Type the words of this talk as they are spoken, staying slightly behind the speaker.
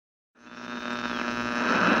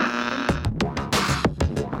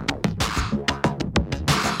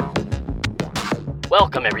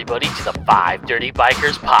Welcome, everybody, to the Five Dirty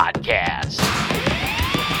Bikers podcast.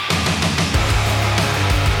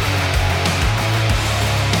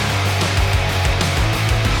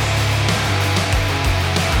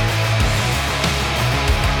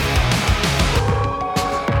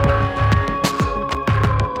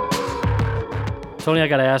 Tony, I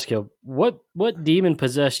got to ask you, what demon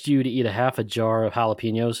possessed you to eat a half a jar of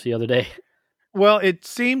jalapenos the other day? Well, it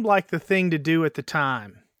seemed like the thing to do at the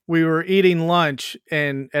time. We were eating lunch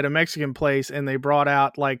at a Mexican place, and they brought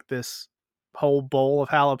out like this whole bowl of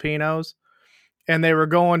jalapenos, and they were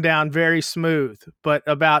going down very smooth. But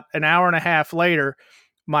about an hour and a half later,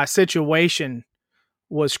 my situation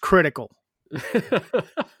was critical.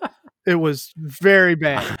 It was very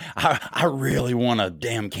bad. I really want a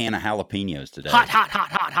damn can of jalapenos today.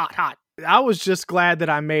 Hot. I was just glad that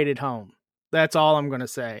I made it home. That's all I'm going to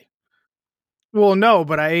say. Well, no,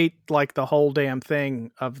 but I ate like the whole damn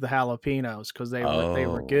thing of the jalapenos because they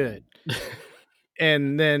were good.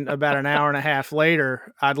 And then about an hour and a half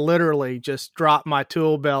later, I literally just dropped my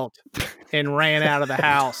tool belt and ran out of the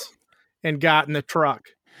house and got in the truck.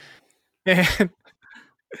 And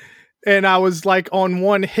I was like on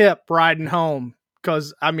one hip riding home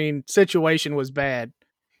because, I mean, situation was bad.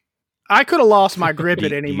 I could have lost my grip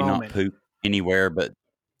at any moment.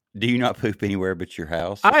 Do you not poop anywhere but your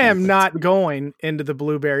house? I am not going into the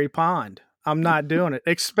Blueberry Pond. I'm not doing it,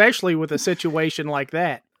 especially with a situation like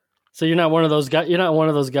that. So you're not one of those guys. You're not one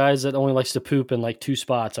of those guys that only likes to poop in like two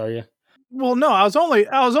spots, are you? Well, no, I was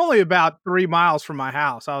only about 3 miles from my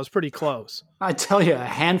house. I was pretty close. I tell you, a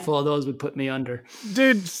handful of those would put me under.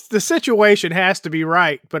 Dude, the situation has to be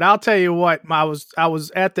right. But I'll tell you what, I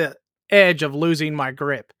was at the edge of losing my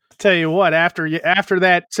grip. Tell you what, after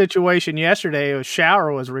that situation yesterday, a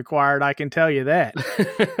shower was required. I can tell you that.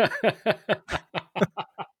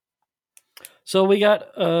 So we got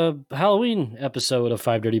a Halloween episode of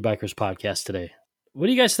Five Dirty Bikers podcast today. What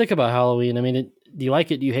do you guys think about Halloween? I mean, do you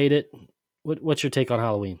like it? Do you hate it? What's your take on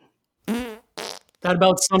Halloween? That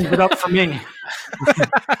about sums it up for me.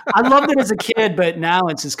 I loved it as a kid, but now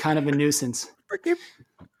it's just kind of a nuisance.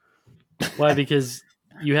 Why? Because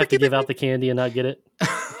you have to give out the candy and not get it?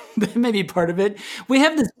 That may be part of it. We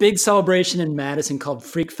have this big celebration in Madison called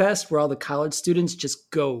Freak Fest, where all the college students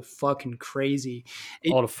just go fucking crazy.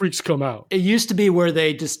 All the freaks come out. It used to be where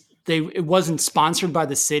it wasn't sponsored by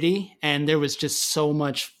the city, and there was just so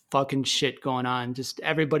much fucking shit going on. Just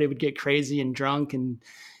everybody would get crazy and drunk and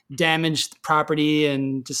damage the property,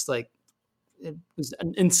 and just like it was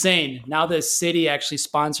insane. Now the city actually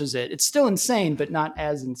sponsors it. It's still insane, but not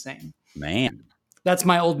as insane. Man. That's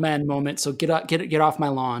my old man moment. So get off my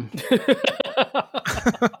lawn.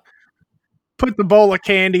 Put the bowl of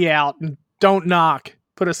candy out and don't knock.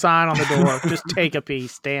 Put a sign on the door. Just take a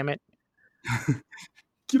piece, damn it.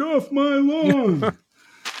 Get off my lawn.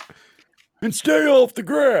 And stay off the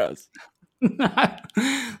grass.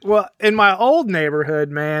 Well, in my old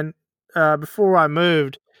neighborhood, man, before I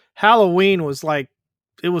moved, Halloween was like,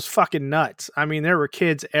 it was fucking nuts. I mean, there were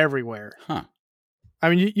kids everywhere. Huh. I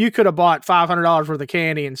mean, you could have bought $500 worth of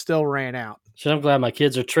candy and still ran out. Shit, I'm glad my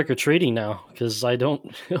kids are trick-or-treating now because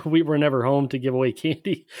we were never home to give away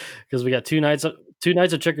candy because we got two nights of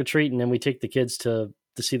trick-or-treating and we take the kids to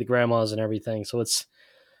see the grandmas and everything. So it's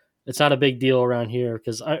not a big deal around here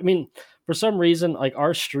because, I mean, for some reason, like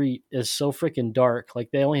our street is so freaking dark. Like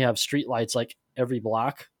they only have street lights like every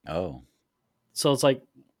block. Oh. So it's like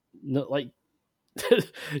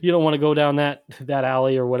you don't want to go down that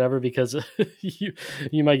alley or whatever because you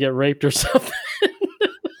might get raped or something.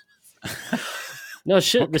 No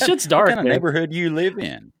shit. The shit's dark. What kind of neighborhood you live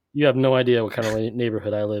in? You have no idea what kind of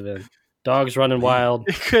neighborhood I live in. Dogs running wild.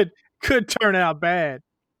 It could turn out bad.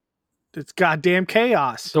 It's goddamn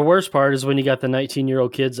chaos. The worst part is when you got the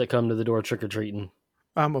 19-year-old kids that come to the door trick-or-treating.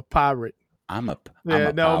 I'm a pirate. I'm a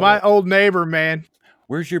pirate. My old neighbor, man.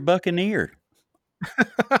 Where's your buccaneer?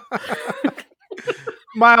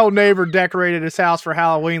 My old neighbor decorated his house for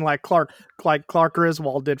Halloween like Clark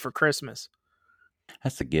Griswold did for Christmas.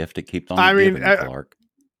 That's a gift to keep on giving, Clark.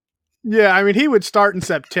 Yeah, I mean, he would start in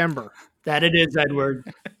September. That it is,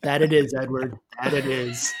 Edward. That it is, Edward. That it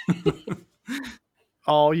is.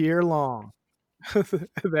 All year long.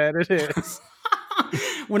 That it is.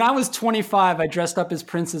 When I was 25, I dressed up as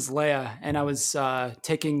Princess Leia, and I was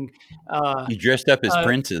taking... you dressed up as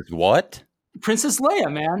Princess what? Princess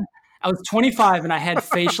Leia, man. I was 25 and I had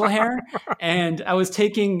facial hair, and I was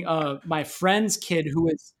taking my friend's kid who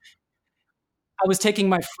was. I was taking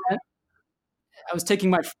my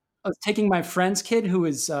friend's kid who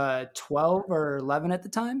was 12 or 11 at the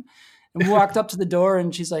time, And we walked up to the door,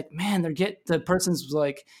 and she's like, "Man, the person's was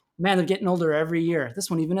like, man, they're getting older every year. This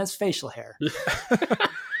one even has facial hair."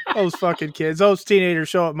 Those fucking kids, those teenagers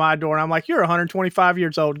show up at my door, and I'm like, "You're 125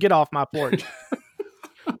 years old. Get off my porch."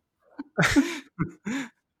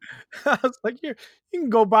 I was like, you can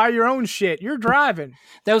go buy your own shit. You're driving.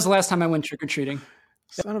 That was the last time I went trick or treating.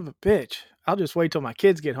 Son of a bitch. I'll just wait till my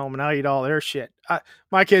kids get home and I'll eat all their shit.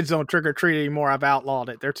 My kids don't trick or treat anymore. I've outlawed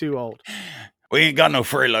it. They're too old. We ain't got no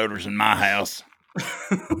freeloaders in my house.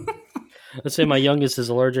 Let's say my youngest is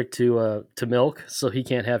allergic to milk, so he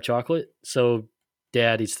can't have chocolate. So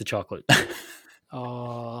Dad eats the chocolate.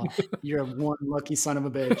 Oh, you're one lucky son of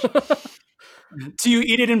a bitch. Do you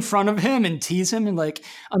eat it in front of him and tease him and like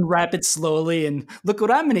unwrap it slowly and look what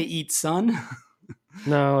I'm going to eat, son?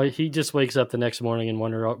 No, he just wakes up the next morning and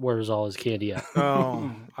wonders where's all his candy at. Oh,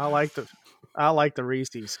 I like the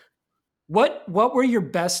Reese's. What were your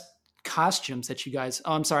best costumes that you guys?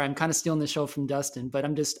 Oh, I'm sorry, I'm kind of stealing the show from Dustin, but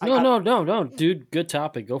I'm just no, dude. Good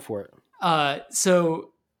topic. Go for it. So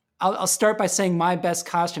I'll start by saying my best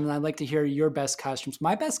costume, and I'd like to hear your best costumes.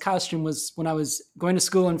 My best costume was when I was going to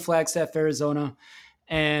school in Flagstaff, Arizona,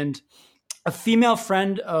 and a female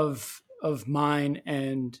friend of mine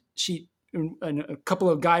and a couple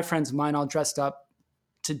of guy friends of mine all dressed up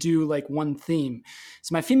to do like one theme.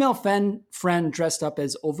 So my female friend dressed up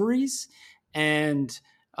as ovaries, and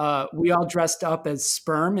we all dressed up as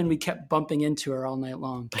sperm, and we kept bumping into her all night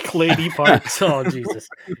long. Like Lady Parks. Oh, Jesus.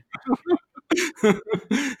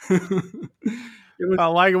 I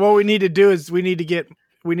like it. What we need to do is we need to get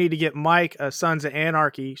Mike a Sons of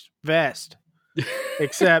Anarchy vest.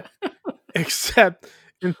 Except instead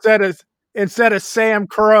of Sam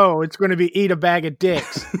Crow, it's going to be Eat a Bag of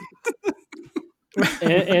Dicks.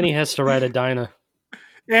 And he has to ride a Dyna.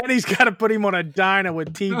 And he's got to put him on a Dyna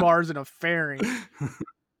with T-bars and a fairing.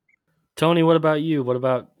 Tony, what about you? What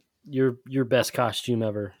about your best costume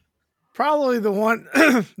ever? Probably the one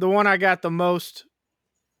I got the most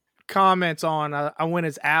comments on. I went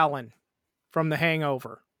as Alan from The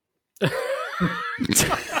Hangover.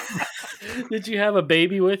 Did you have a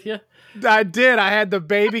baby with you? I did. I had the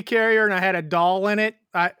baby carrier and I had a doll in it.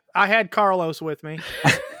 I had Carlos with me.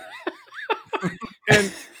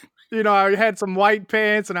 And I had some white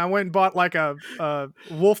pants and I went and bought like a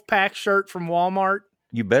Wolfpack shirt from Walmart.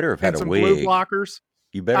 You better have had and a some wig. blue blockers.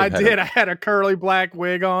 You better. I did. I had a curly black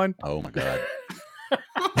wig on. Oh my God.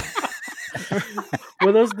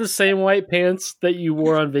 Were those the same white pants that you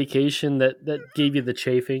wore on vacation that gave you the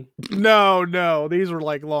chafing? No. These were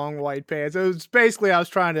like long white pants. It was basically I was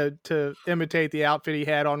trying to imitate the outfit he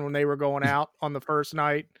had on when they were going out on the first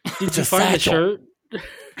night. Did you find the shirt?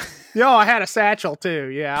 Yo, I had a satchel too.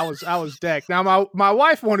 Yeah, I was decked. Now my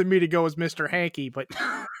wife wanted me to go as Mr. Hanky, but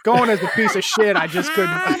going as a piece of shit, I just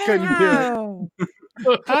couldn't do it.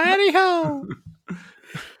 Howdy ho.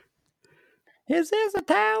 Is this a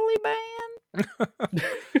Taliban?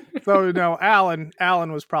 So no,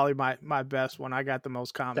 Alan was probably my best one. I got the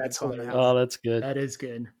most comments That's on hilarious. that. Oh, that's good. That is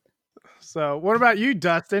good. So what about you,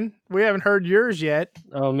 Dustin? We haven't heard yours yet.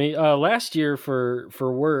 Oh, me. Last year for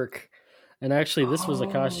work, and actually this was a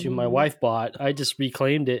costume my wife bought. I just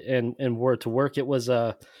reclaimed it and wore it to work. It was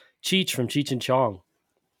Cheech from Cheech and Chong.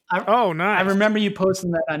 Nice. I remember you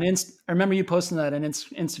posting that on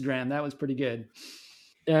Instagram. That was pretty good.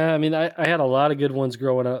 Yeah, I mean, I had a lot of good ones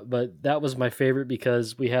growing up, but that was my favorite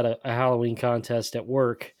because we had a Halloween contest at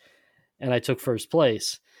work, and I took first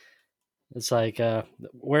place. It's like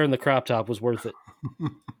wearing the crop top was worth it.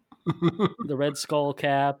 The red skull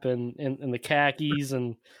cap and the khakis,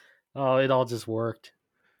 and it all just worked.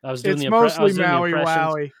 I was doing it's the mostly the Maui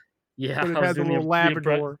impressions. Wowie. Yeah, But it I was has a doing little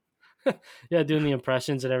Labrador. Yeah, doing the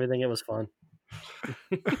impressions and everything. It was fun.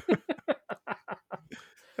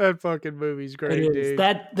 That fucking movie's great, dude.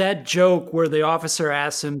 That joke where the officer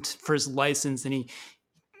asks him for his license and he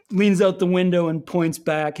leans out the window and points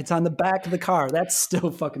back. It's on the back of the car. That still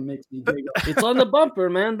fucking makes me giggle. It's on the bumper,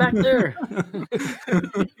 man, back there.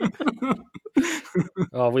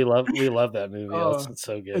 Oh, we love that movie. It's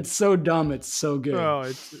so good. It's so dumb. It's so good. Oh,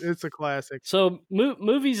 it's a classic. So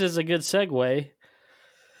movies is a good segue.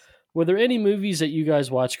 Were there any movies that you guys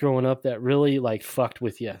watched growing up that really like fucked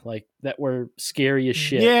with you, like that were scary as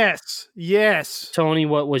shit? Yes. Tony,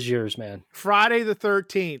 what was yours, man? Friday the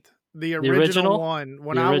 13th, the original one.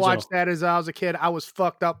 When I watched that as I was a kid, I was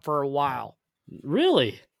fucked up for a while.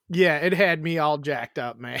 Really? Yeah, it had me all jacked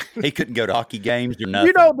up, man. He couldn't go to hockey games or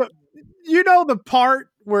nothing. You know the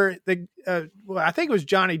part where I think it was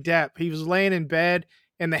Johnny Depp. He was laying in bed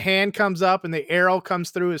and the hand comes up and the arrow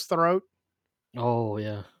comes through his throat. Oh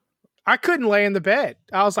yeah. I couldn't lay in the bed.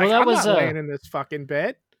 I was like, I'm not laying in this fucking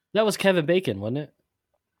bed. That was Kevin Bacon, wasn't it?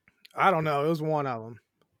 I don't know. It was one of them.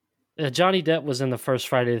 Johnny Depp was in the first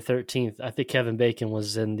Friday the 13th. I think Kevin Bacon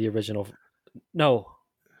was in the original. No,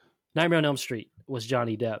 Nightmare on Elm Street was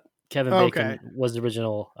Johnny Depp. Kevin Bacon was the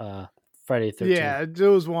original Friday the 13th. Yeah, it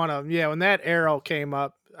was one of them. Yeah, when that arrow came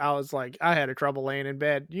up, I was like, I had trouble laying in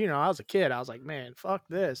bed. You know, I was a kid. I was like, man, fuck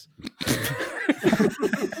this.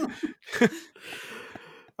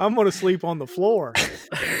 I'm going to sleep on the floor.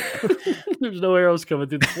 There's no arrows coming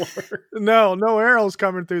through the floor. No arrows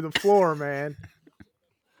coming through the floor, man.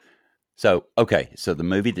 So the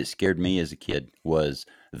movie that scared me as a kid was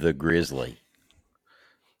The Grizzly.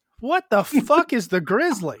 What the fuck is The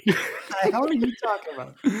Grizzly? How are you talking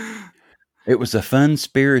about? It was a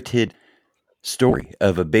fun-spirited story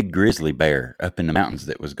of a big grizzly bear up in the mountains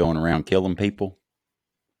that was going around killing people.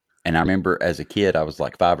 And I remember as a kid, I was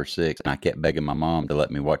like 5 or 6, and I kept begging my mom to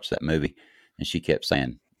let me watch that movie. And she kept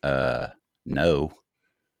saying, no.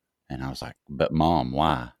 And I was like, but Mom,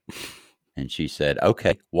 why? And she said,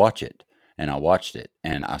 okay, watch it. And I watched it,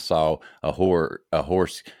 and I saw a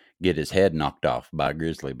horse get his head knocked off by a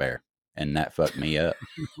grizzly bear. And that fucked me up.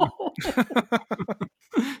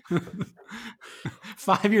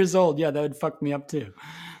 5 years old. Yeah, that would fuck me up too.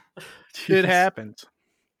 It happens.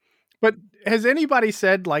 But has anybody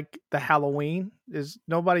said like the Halloween?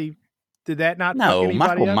 Did that not? No,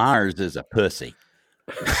 Michael Myers is a pussy.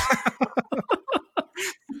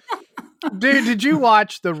 Dude, did you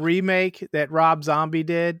watch the remake that Rob Zombie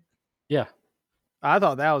did? Yeah. I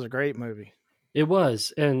thought that was a great movie. It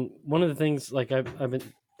was. And one of the things, like I've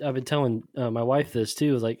been telling my wife this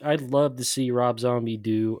too, is like, I'd love to see Rob Zombie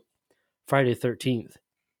do Friday the 13th.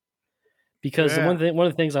 Because one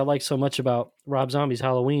of the things I like so much about Rob Zombie's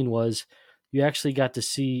Halloween was you actually got to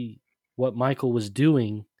see what Michael was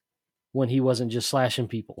doing when he wasn't just slashing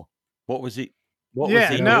people. What was he? And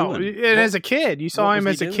as a kid, you saw him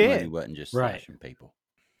as a kid. He wasn't just slashing people.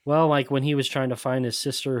 Well, like when he was trying to find his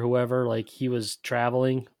sister, or whoever, like he was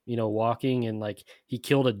traveling, walking, and like he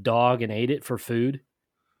killed a dog and ate it for food.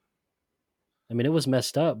 I mean, it was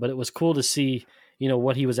messed up, but it was cool to see,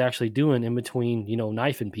 what he was actually doing in between,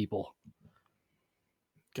 knifing people.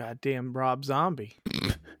 Goddamn Rob Zombie.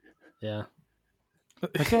 Yeah.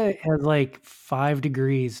 That guy has like 5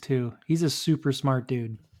 degrees too. He's a super smart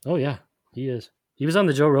dude. Oh yeah, he is. He was on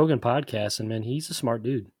the Joe Rogan podcast, and man, he's a smart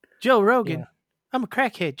dude. Joe Rogan. Yeah. I'm a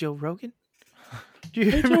crackhead, Joe Rogan.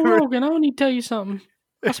 Hey, Joe Rogan, I need to tell you something.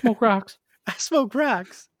 I smoke rocks. I smoke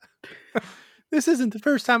rocks. This isn't the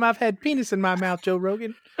first time I've had penis in my mouth, Joe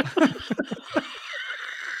Rogan.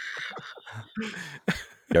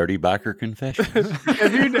 Dirty Biker Confessions.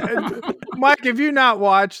 Mike, have you not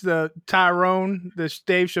watched the Tyrone, the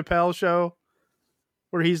Dave Chappelle show,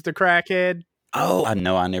 where he's the crackhead? Oh, I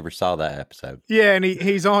know. I never saw that episode. Yeah, and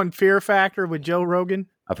he's on Fear Factor with Joe Rogan.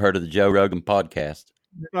 I've heard of the Joe Rogan podcast.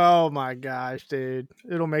 Oh my gosh, dude.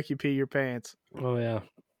 It'll make you pee your pants. Oh yeah.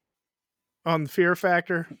 On the Fear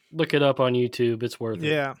Factor. Look it up on YouTube. It's worth it.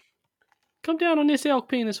 Yeah. Come down on this elk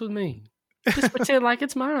penis with me. Just pretend like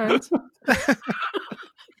it's mine.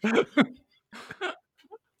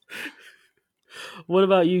 What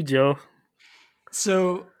about you, Joe?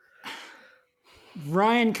 So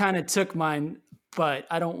Ryan kind of took mine, but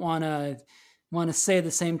I don't want to say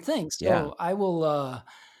the same thing. So yeah. I will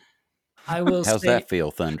How's that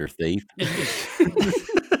feel, Thunder Thief?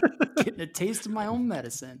 Getting a taste of my own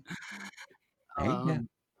medicine.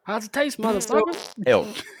 How's it taste, motherfucker? So,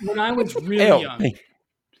 when I was really young.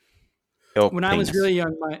 I was really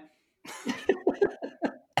young,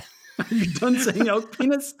 Are you done saying elk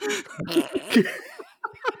penis?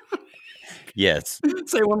 Yes.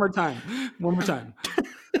 Say it one more time.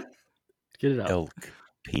 Get it out. Elk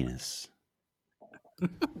penis.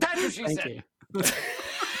 That's what she said.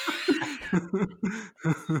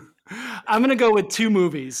 I'm going to go with 2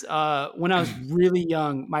 movies. When I was really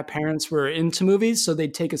young, my parents were into movies, so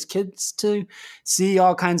they'd take us kids to see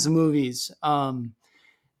all kinds of movies.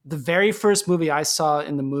 The very first movie I saw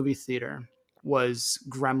in the movie theater was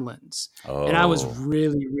Gremlins. Oh. And I was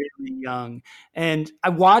really, really young. And I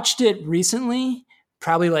watched it recently,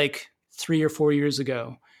 probably like 3 or 4 years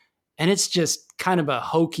ago. And it's just kind of a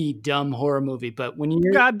hokey, dumb horror movie. But when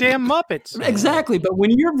you're goddamn Muppets. Exactly. But when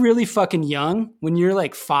you're really fucking young, when you're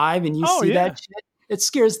like 5 and you see that shit, it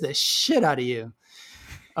scares the shit out of you.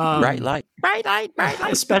 Bright light.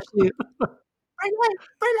 Especially bright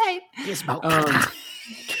light. You smoke.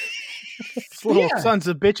 Little sons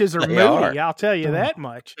of bitches are moody. I'll tell you that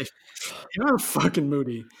much. You're fucking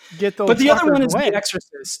moody. Get those. But the other one is away. The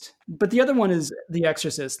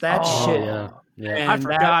Exorcist. That shit. Yeah. I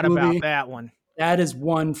forgot about that one. That is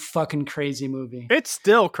one fucking crazy movie. It's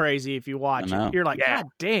still crazy if you watch it. You're like, God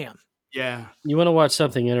damn. Yeah. You want to watch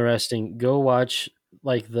something interesting? Go watch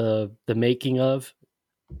like the making of.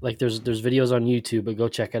 Like there's videos on YouTube, but go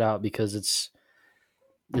check it out because it's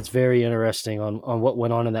very interesting on what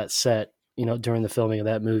went on in that set. You know, during the filming of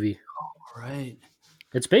that movie. Right.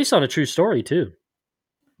 It's based on a true story too.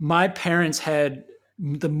 My parents had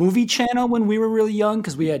the movie channel when we were really young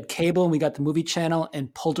because we had cable and we got the movie channel,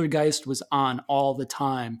 and Poltergeist was on all the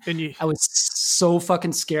time. And I was so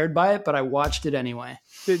fucking scared by it, but I watched it anyway.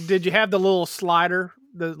 did you have the little slider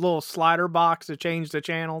box to change the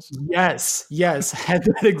channels? Yes. Had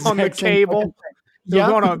that exact On the cable. Yeah.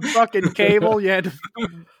 On a fucking cable. You had to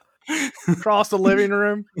cross the living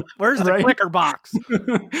room. Where's the clicker box?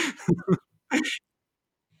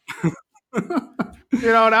 You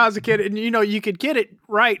know, when I was a kid, and you know, you could get it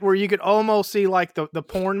right where you could almost see like the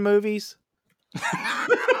porn movies.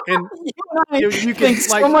 And you think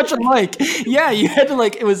so much alike. Yeah, you had to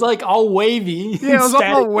like, it was like all wavy. Yeah, it was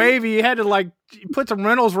all wavy. You had to like put some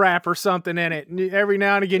Reynolds wrap or something in it. And every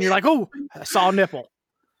now and again, you're like, oh, I saw a nipple.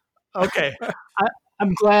 Okay.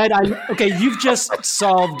 I'm glad you've just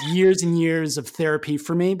solved years and years of therapy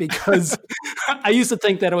for me because I used to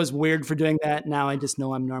think that I was weird for doing that. Now I just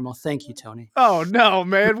know I'm normal. Thank you, Tony. Oh, no,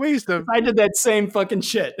 man. We used to. I did that same fucking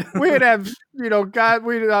shit. We'd have, we'd have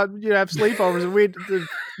sleepovers and we'd, the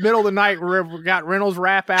middle of the night, we got Reynolds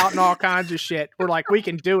wrap out and all kinds of shit. We're like, we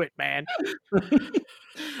can do it, man.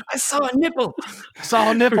 I saw a nipple.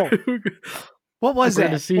 What was that?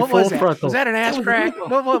 What was that? Frontal. Was that an ass crack?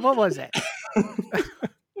 What was that?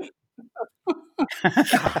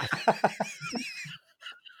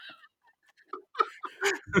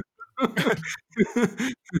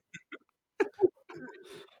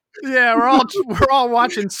 Yeah, we're all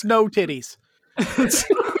watching snow titties. I'm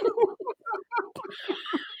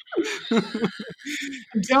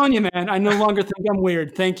telling you, man, I no longer think I'm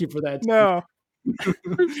weird. Thank you for that. No.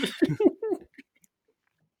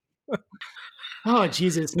 Oh,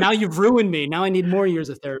 Jesus. Now you've ruined me. Now I need more years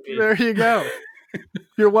of therapy. There you go.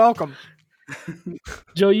 You're welcome.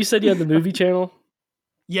 Joe, you said you had the movie channel?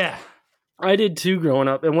 Yeah. I did too growing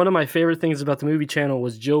up. And one of my favorite things about the movie channel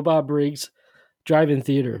was Joe Bob Briggs Drive-In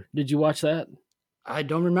Theater. Did you watch that? I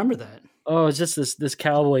don't remember that. Oh, it's just this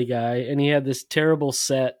cowboy guy. And he had this terrible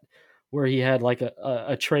set where he had like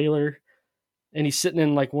a trailer. And he's sitting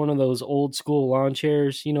in like one of those old school lawn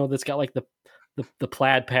chairs, you know, that's got like the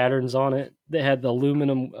plaid patterns on it. They had the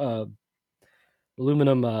aluminum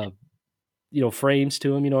frames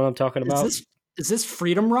to them. You know what I'm talking about? Is this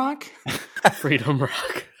Freedom Rock? Freedom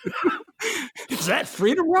Rock. Is that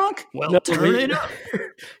Freedom Rock? Well, No, turn it up.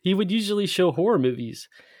 He would usually show horror movies,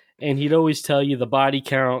 and he'd always tell you the body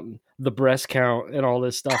count, the breast count, and all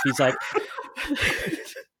this stuff. He's like,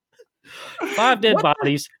 5 dead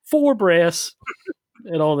bodies, 4 breasts,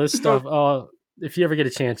 and all this stuff. If you ever get a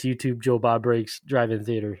chance, YouTube Joe Bob Briggs Drive-In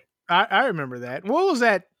Theater. I remember that. What was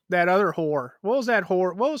that other whore? What was that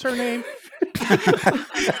whore? What was her name?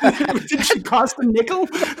 Did she cost a nickel?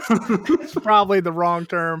 It's probably the wrong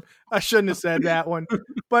term. I shouldn't have said that one.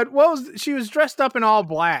 But she was dressed up in all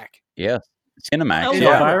black. Yeah. Cinemax.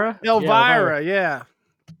 Elvira? Elvira, yeah.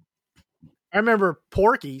 I remember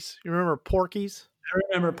Porky's. You remember Porky's? I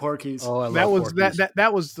remember Porky's. Oh, I love That was Porky's.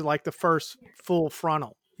 that was like the first full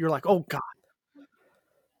frontal. You're like, oh God.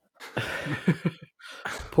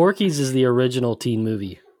 Porky's is the original teen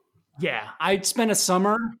movie. Yeah, I spent a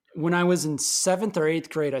summer when I was in 7th or 8th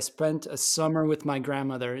grade. I spent a summer with my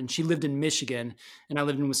grandmother, and she lived in Michigan, and I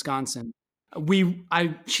lived in Wisconsin.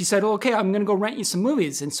 She said, oh, "Okay, I'm going to go rent you some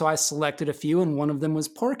movies," and so I selected a few, and one of them was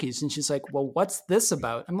Porky's. And she's like, "Well, what's this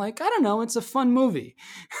about?" I'm like, "I don't know. It's a fun movie,"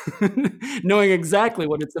 knowing exactly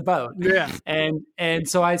what it's about. Yeah. And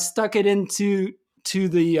so I stuck it into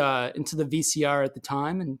the VCR at the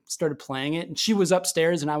time and started playing it. And she was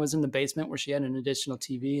upstairs and I was in the basement where she had an additional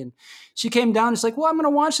TV. And she came down and she's like, "Well, I'm going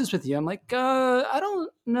to watch this with you." I'm like, I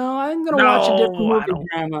don't know. I'm going to watch a different movie,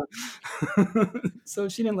 Grandma. So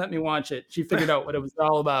she didn't let me watch it. She figured out what it was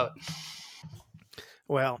all about.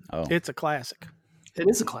 Well, It's a classic. It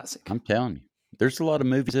is a classic. I'm telling you, there's a lot of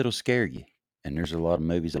movies that'll scare you, and there's a lot of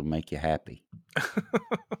movies that'll make you happy.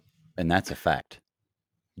 And that's a fact.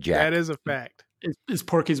 Jack. That is a fact. Is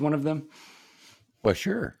Porky's one of them? Well,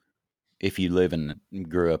 sure. If you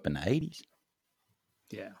grew up in the 80s.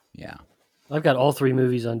 Yeah. Yeah. I've got all 3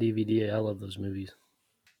 movies on DVD. I love those movies.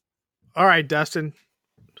 All right, Dustin.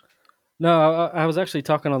 No, I was actually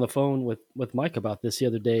talking on the phone with Mike about this the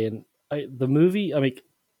other day, and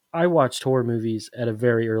I watched horror movies at a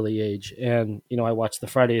very early age, and I watched the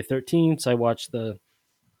Friday the 13th, I watched the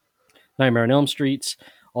Nightmare on Elm Streets,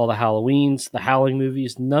 all the Halloweens, the Howling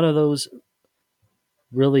movies. None of those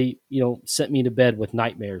really, sent me to bed with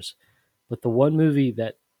nightmares. But the one movie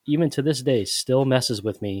that even to this day still messes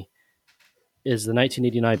with me is the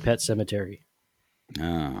 1989 Pet Sematary.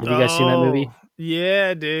 Have you guys seen that movie?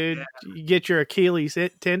 Yeah, dude. Yeah. You get your Achilles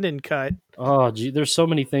tendon cut. Oh, gee, there's so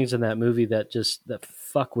many things in that movie that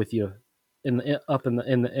fuck with you in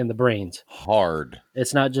the brains. Hard.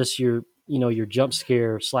 It's not just your jump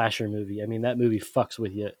scare slasher movie. I mean, that movie fucks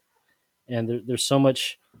with you. And there's so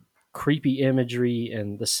much creepy imagery,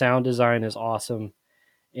 and the sound design is awesome.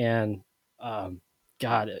 And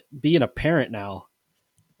God, being a parent now,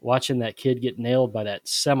 watching that kid get nailed by that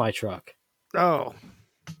semi truck. Oh,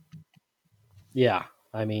 yeah.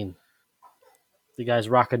 I mean, the guy's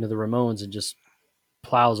rocking to the Ramones and just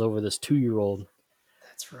plows over this 2-year-old.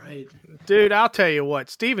 That's right, dude. I'll tell you what,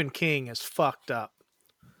 Stephen King is fucked up.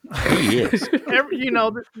 He is.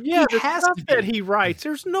 The stuff that he writes,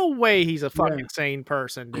 there's no way he's a fucking sane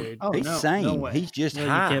person, dude. Oh, he's sane. No way. He's just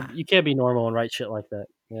high. You can't be normal and write shit like that.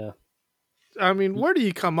 Yeah. I mean, where do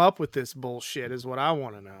you come up with this bullshit is what I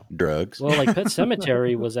want to know. Drugs. Well, like Pet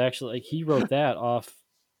Sematary was actually, like, he wrote that off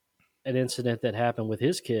an incident that happened with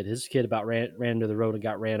his kid. His kid about ran to the road and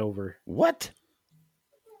got ran over. What?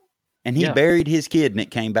 And he buried his kid and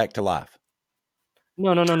it came back to life.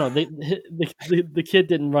 No. The kid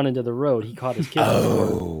didn't run into the road. He caught his kid.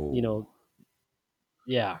 Oh.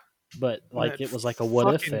 Yeah. But like it was like a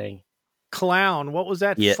what if thing. Clown. What was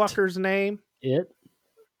that fucker's name?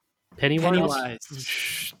 Pennywise.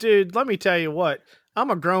 Dude, let me tell you what. I'm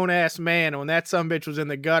a grown ass man. And when that sumbitch was in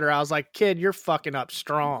the gutter, I was like, kid, you're fucking up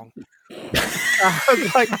strong. I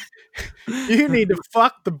was like, you need to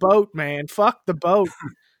fuck the boat, man. Fuck the boat.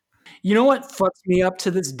 You know what fucks me up to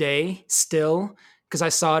this day still? Because I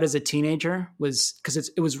saw it as a teenager, was because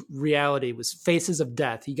it was reality. It was Faces of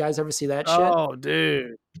Death. You guys ever see that shit? Oh,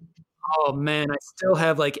 dude. Oh man, I still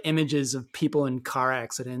have like images of people in car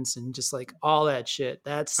accidents and just like all that shit.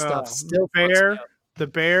 That stuff still. The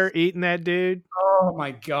bear eating that dude. Oh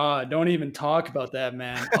my god! Don't even talk about that,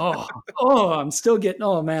 man. I'm still getting.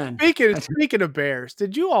 Oh man. Speaking of bears,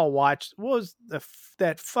 did you all watch? What was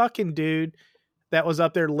that fucking dude that was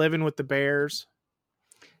up there living with the bears?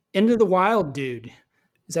 Into the Wild, dude.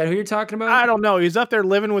 Is that who you're talking about? I don't know. He's up there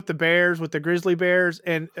living with the bears, with the grizzly bears,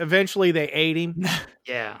 and eventually they ate him.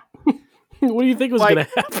 Yeah. What do you think was going to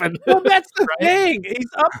happen? Well, that's the thing. He's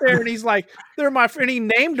up there and he's like, they're my friend. He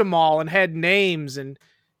named them all and had names, and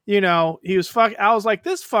he was I was like,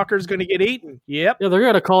 this fucker's going to get eaten. Yep. Yeah, they're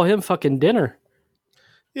going to call him fucking dinner.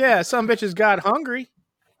 Yeah, some bitches got hungry.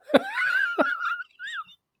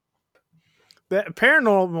 That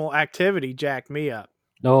Paranormal Activity jacked me up.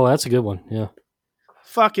 Oh, that's a good one. Yeah.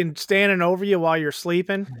 Fucking standing over you while you're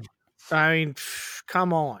sleeping. I mean,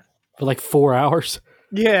 come on. For like 4 hours.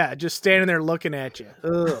 Yeah, just standing there looking at you.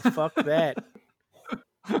 Ugh, fuck that.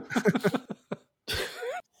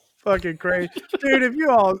 Fucking crazy. Dude, if you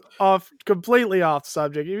all completely off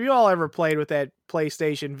subject, have you all ever played with that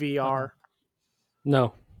PlayStation VR?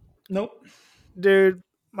 No. Nope. Dude,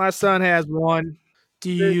 my son has one.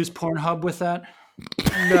 Do you use Pornhub with that?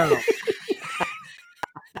 No.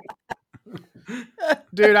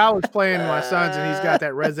 Dude, I was playing with my sons and he's got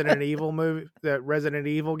that Resident Evil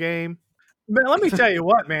game. Man, let me tell you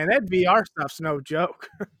what, man, that VR stuff's no joke.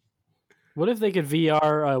 What if they could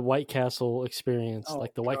VR a White Castle experience,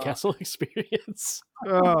 like the White Castle experience?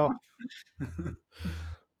 Oh.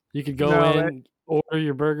 You could go in, order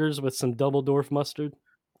your burgers with some Double Dwarf mustard.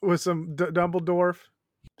 With some Double Dwarf.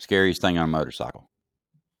 Scariest thing on a motorcycle.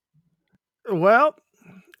 Well,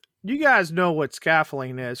 you guys know what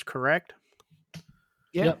scaffolding is, correct?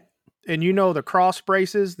 Yeah. Yep. And you know the cross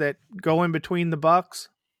braces that go in between the bucks?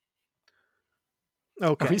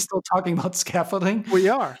 Okay. Are we still talking about scaffolding? We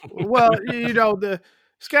are. Well, the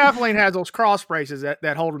scaffolding has those cross braces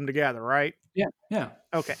that hold them together, right? Yeah.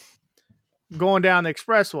 Okay. Going down the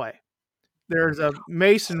expressway, there's a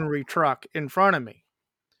masonry truck in front of me.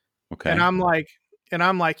 Okay. And I'm like,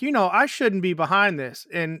 I shouldn't be behind this.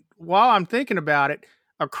 And while I'm thinking about it,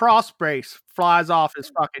 a cross brace flies off his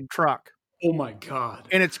fucking truck. Oh my God.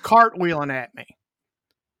 And it's cartwheeling at me.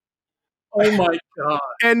 Oh my God.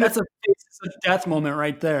 And that's a Faces of Death moment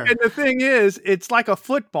right there. And the thing is, it's like a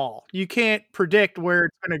football. You can't predict where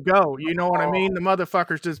it's going to go. You know what I mean? The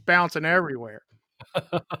motherfucker's just bouncing everywhere.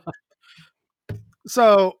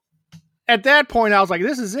 So at that point, I was like,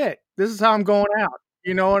 this is it. This is how I'm going out.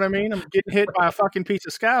 You know what I mean? I'm getting hit by a fucking piece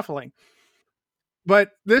of scaffolding.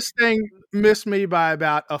 But this thing missed me by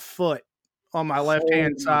about a foot on my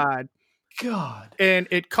left-hand side. God. And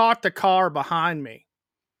it caught the car behind me.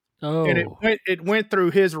 Oh. And it went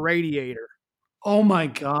through his radiator. Oh my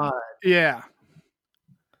God. Yeah.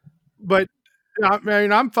 But I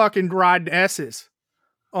mean, I'm fucking riding S's.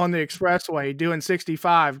 on the expressway doing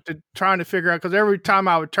 65 trying to figure out, because every time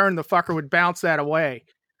I would turn, the fucker would bounce that away.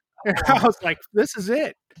 And I was like, this is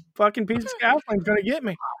it. Fucking piece of scaffolding's going to get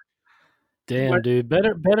me. Damn, dude.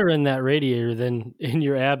 Better in that radiator than in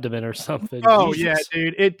your abdomen or something. Oh, Jesus. yeah,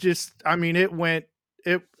 dude. It just, I mean, it went,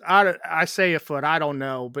 I say a foot, I don't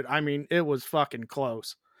know, but I mean, it was fucking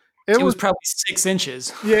close. It was probably 6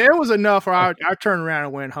 inches. Yeah, it was enough where I turned around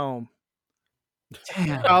and went home.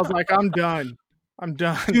 Damn. I was like, I'm done.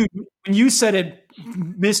 Dude, when you said it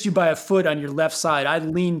missed you by a foot on your left side, I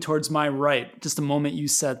leaned towards my right just the moment you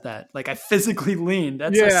said that. Like, I physically leaned.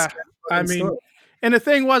 That's yeah. I mean, story. And the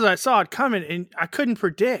thing was, I saw it coming and I couldn't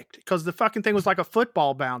predict because the fucking thing was like a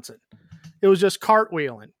football bouncing. It was just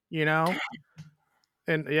cartwheeling, you know?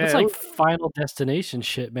 And yeah, it's like Final Destination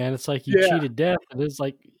shit, man. It's like you cheated death, and it's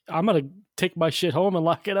like, I'm gonna take my shit home and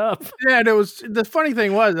lock it up. Yeah, and it was, the funny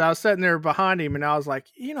thing was, I was sitting there behind him and I was like,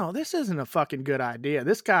 you know, this isn't a fucking good idea.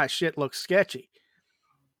 This guy's shit looks sketchy.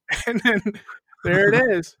 And then there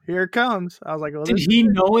it is. Here it comes. I was like, well, did he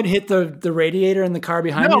know it hit the radiator in the car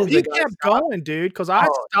behind you? No, he kept going, dude, because I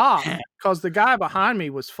stopped because the guy behind me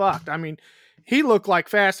was fucked. I mean, he looked like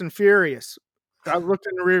Fast and Furious. I looked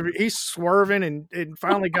in the rear view, he's swerving and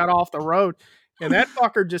finally got off the road. And that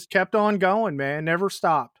fucker just kept on going, man. Never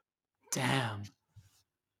stopped. Damn.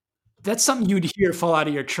 That's something you'd hear fall out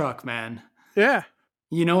of your truck, man. Yeah.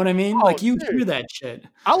 You know what I mean? Like, you hear that shit.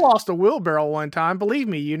 I lost a wheelbarrow one time. Believe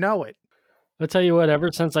me, you know it. I'll tell you what,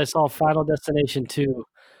 ever since I saw Final Destination 2,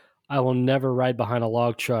 I will never ride behind a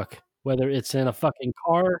log truck, whether it's in a fucking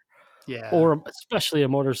car or especially a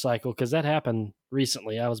motorcycle, because that happened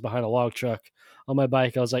recently. I was behind a log truck on my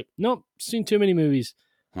bike. I was like, nope, seen too many movies.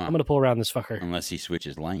 I'm going to pull around this fucker. Unless he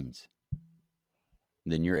switches lanes.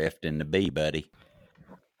 Then you're effed in the B, buddy.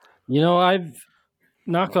 You know,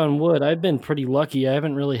 knock on wood, I've been pretty lucky. I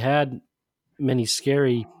haven't really had many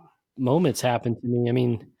scary moments happen to me. I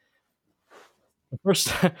mean,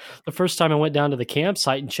 the first time I went down to the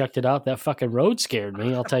campsite and checked it out, that fucking road scared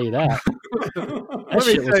me. I'll tell you that. That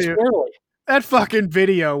shit was scary. That fucking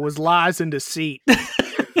video was lies and deceit.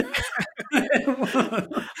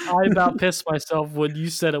 I about pissed myself when you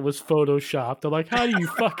said it was photoshopped. I'm like, how do you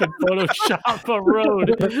fucking Photoshop a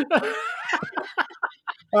road?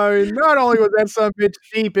 I mean, not only was that some bitch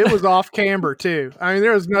cheap, it was off camber too. I mean,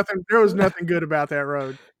 there was nothing good about that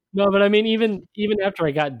road. No, but I mean, even after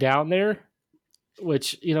I got down there,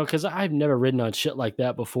 which, you know, because I've never ridden on shit like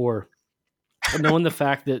that before, knowing the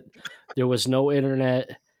fact that there was no internet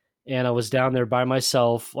and I was down there by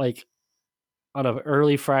myself, like on an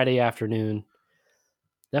early Friday afternoon,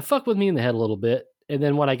 that fucked with me in the head a little bit. And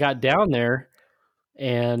then when I got down there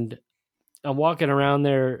and I'm walking around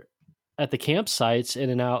there at the campsites in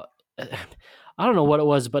and out, I don't know what it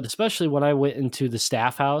was, but especially when I went into the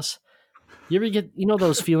staff house, you ever get, you know,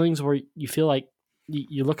 those feelings where you feel like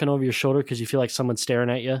you're looking over your shoulder because you feel like someone's staring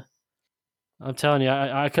at you? I'm telling you,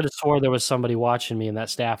 I could have swore there was somebody watching me in that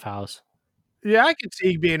staff house. Yeah, I could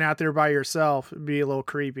see being out there by yourself. It'd be a little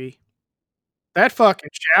creepy. That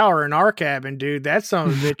fucking shower in our cabin, dude, that son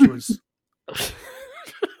of a bitch was...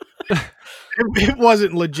 it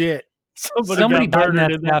wasn't legit. Somebody died in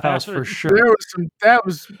that staff house for sure. There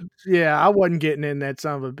was I wasn't getting in that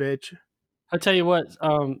son of a bitch. I'll tell you what,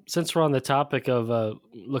 since we're on the topic of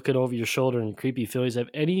looking over your shoulder and creepy feelings, have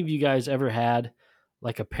any of you guys ever had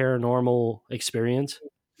like a paranormal experience?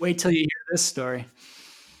 Wait till you hear this story.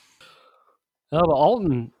 Oh, but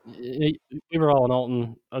Alton, we were all in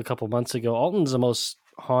Alton a couple months ago. Alton's the most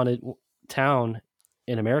haunted town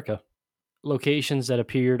in America. Locations that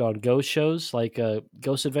appeared on ghost shows like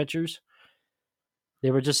Ghost Adventures.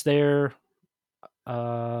 They were just there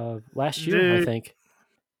last year, I think,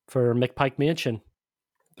 for McPike Mansion.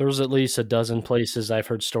 There's at least a dozen places I've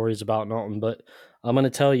heard stories about in Alton, but I'm going to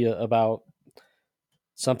tell you about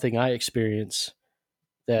something I experienced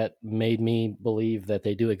that made me believe that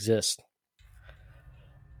they do exist.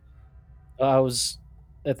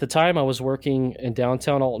 At the time I was working in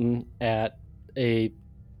downtown Alton at a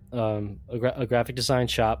graphic design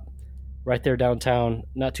shop right there downtown,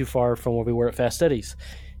 not too far from where we were at Fast Eddie's.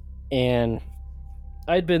 And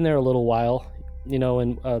I'd been there a little while, you know,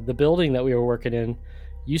 and the building that we were working in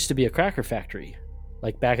used to be a cracker factory,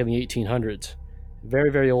 like back in the 1800s.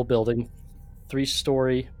 Very, very old building,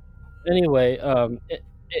 3-story. Anyway,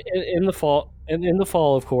 in the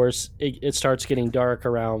fall, of course, it starts getting dark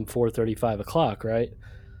around 4:30, 5 o'clock, right?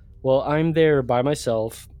 Well, I'm there by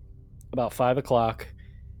myself about 5 o'clock,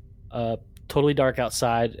 totally dark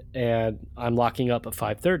outside, and I'm locking up at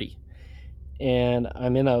 5:30. And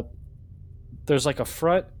I'm there's like a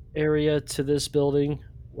front area to this building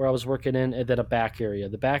where I was working in, and then a back area.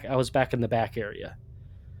 I was back in the back area.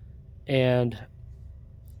 And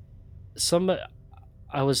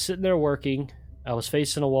I was sitting there working. I was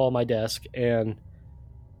facing a wall at my desk, and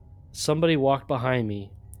somebody walked behind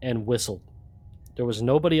me and whistled. There was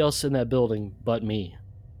nobody else in that building but me.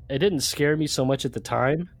 It didn't scare me so much at the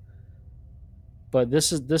time, but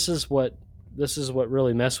this is what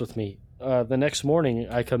really messed with me. The next morning,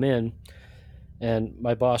 I come in, and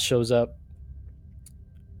my boss shows up,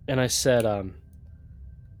 and I said, I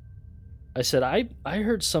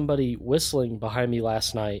heard somebody whistling behind me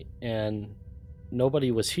last night, and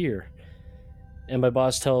nobody was here. And my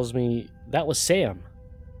boss tells me that was Sam.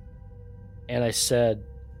 And I said,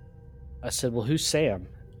 well, who's Sam?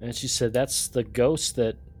 And she said, that's the ghost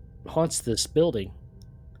that haunts this building.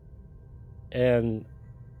 And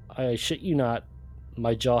I shit you not,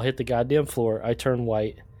 my jaw hit the goddamn floor. I turned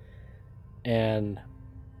white, and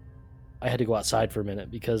I had to go outside for a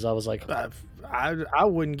minute because I was like, I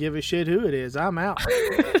wouldn't give a shit who it is. I'm out.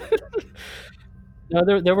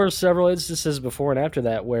 No, there were several instances before and after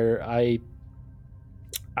that where I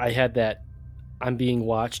had that I'm being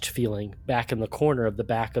watched feeling back in the corner of the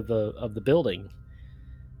back of the building.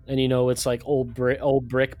 And it's like old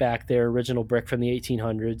brick back there, original brick from the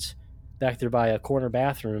 1800s, back there by a corner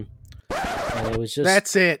bathroom. And it was just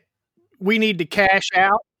That's it. We need to cash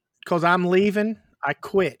out because I'm leaving. I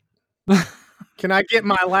quit. Can I get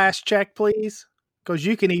my last check, please? Because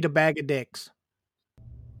you can eat a bag of dicks.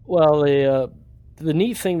 Well, the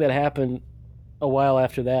neat thing that happened a while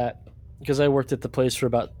after that, because I worked at the place for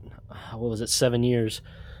about 7 years,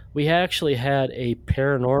 we actually had a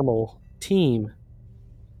paranormal team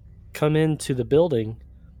come into the building,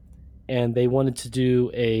 and they wanted to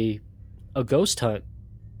do a ghost hunt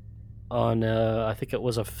on I think it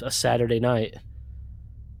was a Saturday night.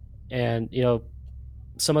 And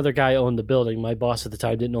some other guy owned the building. My boss at the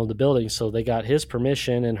time didn't own the building, so they got his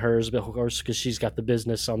permission and hers, of course, because she's got the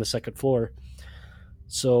business on the second floor.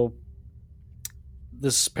 So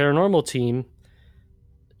this paranormal team,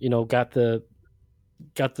 got the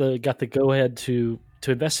go ahead to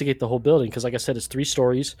investigate the whole building, because, like I said, it's 3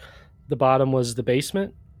 stories. The bottom was the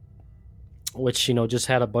basement, which just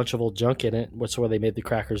had a bunch of old junk in it. Which is where they made the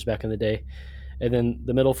crackers back in the day. And then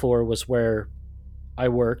the middle floor was where I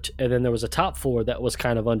worked, and then there was a top floor that was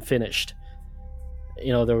kind of unfinished.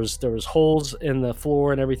 There was holes in the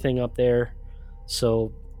floor and everything up there,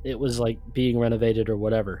 so it was like being renovated or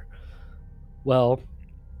whatever. Well,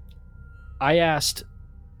 I asked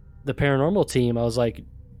the paranormal team, I was like,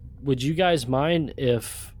 would you guys mind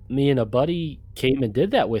if me and a buddy came and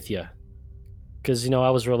did that with you? Because I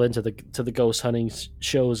was real into the ghost hunting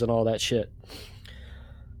shows and all that shit.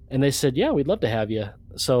 And they said, yeah, we'd love to have you.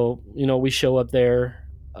 So, we show up there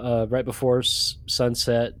right before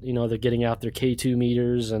sunset. They're getting out their K2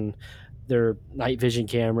 meters and their night vision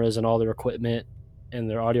cameras and all their equipment and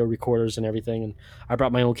their audio recorders and everything. And I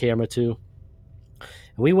brought my own camera too.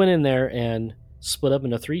 And we went in there and split up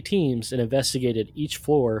into 3 teams and investigated each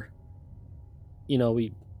floor.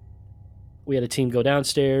 We had a team go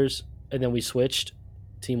downstairs, and then we switched.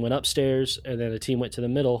 Team went upstairs, and then a team went to the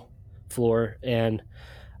middle floor. And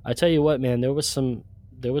I tell you what, man, there was some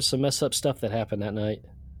messed up stuff that happened that night.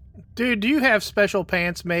 Dude, do you have special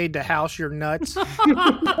pants made to house your nuts?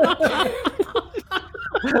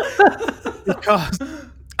 Because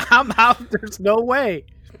I'm out. There's no way.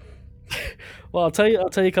 Well, I'll tell you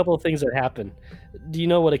a couple of things that happened. Do you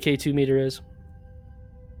know what a K2 meter is?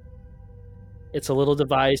 It's a little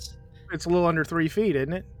device. It's a little under 3 feet,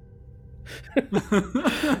 isn't it?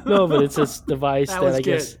 No, but it's this device that I good.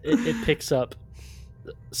 guess it picks up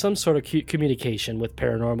some sort of communication with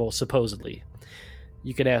paranormal, supposedly.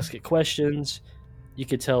 You could ask it questions, you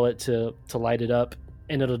could tell it to light it up,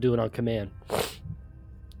 and it'll do it on command.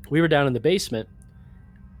 We were down in the basement,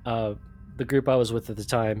 the group I was with at the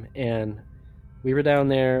time, and we were down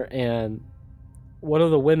there, and one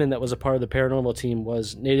of the women that was a part of the paranormal team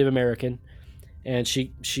was Native American, and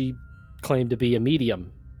she claimed to be a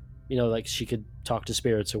medium, like she could talk to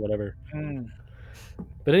spirits or whatever.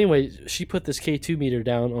 But anyway, she put this K2 meter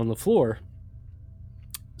down on the floor,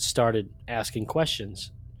 started asking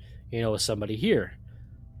questions, is somebody here?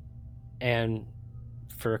 And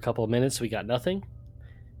for a couple of minutes, we got nothing.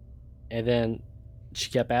 And then she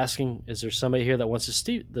kept asking, is there somebody here that wants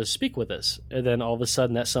to speak with us? And then all of a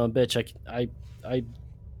sudden, that son of a bitch,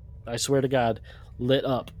 I swear to God, lit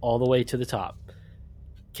up all the way to the top.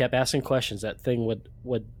 Kept asking questions. That thing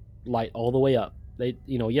would light all the way up. They,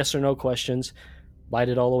 yes or no questions, light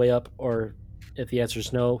it all the way up, or if the answer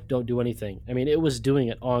is no, don't do anything. I mean, it was doing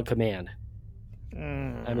it on command.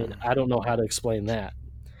 I mean, I don't know how to explain that.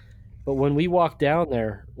 But when we walked down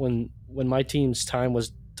there, when my team's time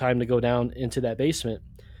was time to go down into that basement,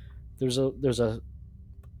 there's a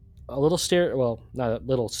little stair, well, not a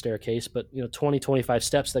little staircase, but 20, 25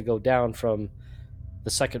 steps that go down from the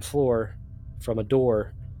second floor from a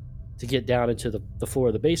door to get down into the floor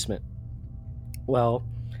of the basement. Well,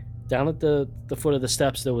 down at the foot of the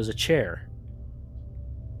steps there was a chair,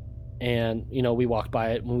 and we walked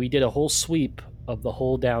by it when we did a whole sweep of the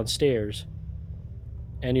whole downstairs.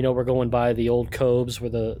 And we're going by the old cobes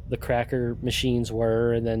where the cracker machines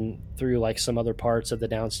were, and then through like some other parts of the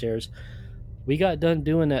downstairs. We got done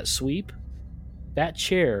doing that sweep. That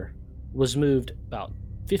chair was moved about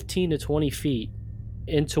 15 to 20 feet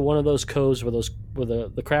into one of those coves where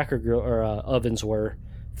the cracker ovens were,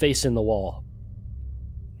 facing the wall.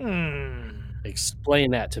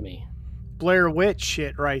 Explain that to me. Blair Witch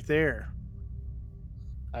shit right there.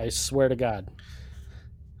 I swear to God.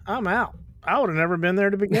 I'm out. I would have never been there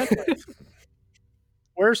to begin with.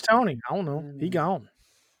 Where's Tony? I don't know. He gone.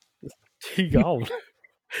 He gone.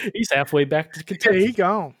 He's halfway back to Kentucky. Yeah, he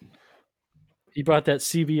gone. He brought that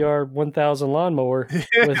CBR 1000 lawnmower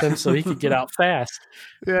with him so he could get out fast.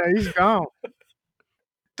 Yeah, he's gone.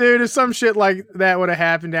 Dude, if some shit like that would have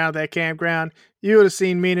happened down at that campground, you would have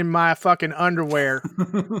seen me in my fucking underwear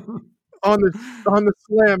on the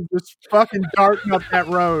slim, just fucking darting up that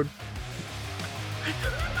road.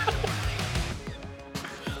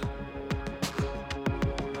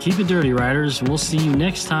 Keep it dirty, riders, and we'll see you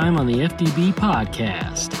next time on the FDB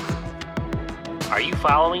podcast. Are you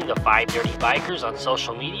following the 5 Dirty Bikers on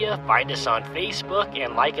social media? Find us on Facebook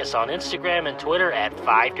and like us on Instagram and Twitter at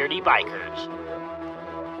 5 Dirty Bikers.